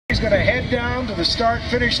He's going to head down to the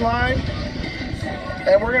start-finish line,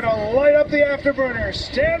 and we're going to light up the afterburner.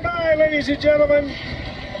 Stand by, ladies and gentlemen,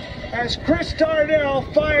 as Chris Tardell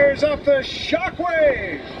fires up the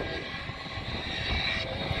Shockwave.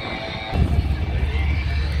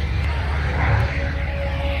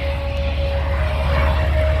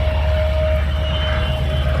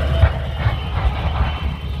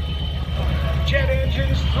 Jet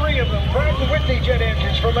engines, 3 of them, Pratt & Whitney jet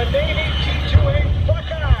engines from a Navy T-28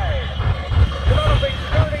 Buckeye, developing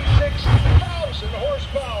 36,000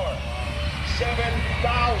 horsepower,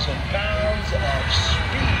 7,000 pounds of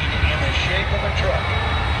speed in the shape of a truck.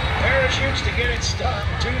 Parachutes to get it stuck,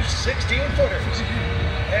 2 16-footers.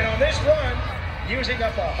 And on this run, using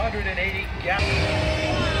up 180 gallons.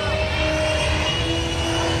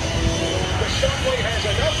 The Shockwave has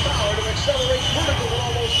enough power to accelerate vertical at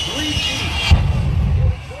almost 3 Gs.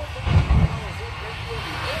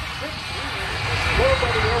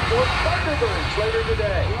 By the Air Force Thunderbirds later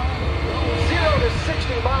today. 0 to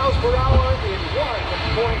 60 miles per hour in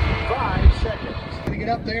 1.5 seconds. Going to get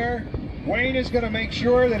up there. Wayne is going to make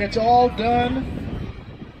sure that it's all done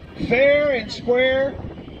fair and square.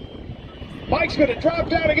 Mike's going to drop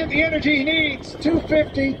down to get the energy he needs.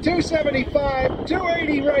 250, 275,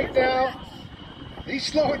 280 right now. He's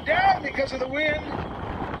slowing down because of the wind.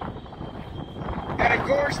 And of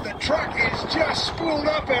course, the truck is just spooled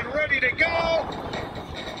up and ready to go.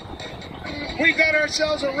 We've got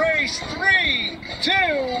ourselves a race. 3, 2,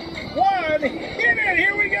 1, hit it,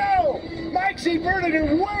 here we go. Mike's inverted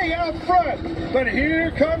it way out front, but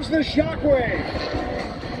here comes the Shockwave.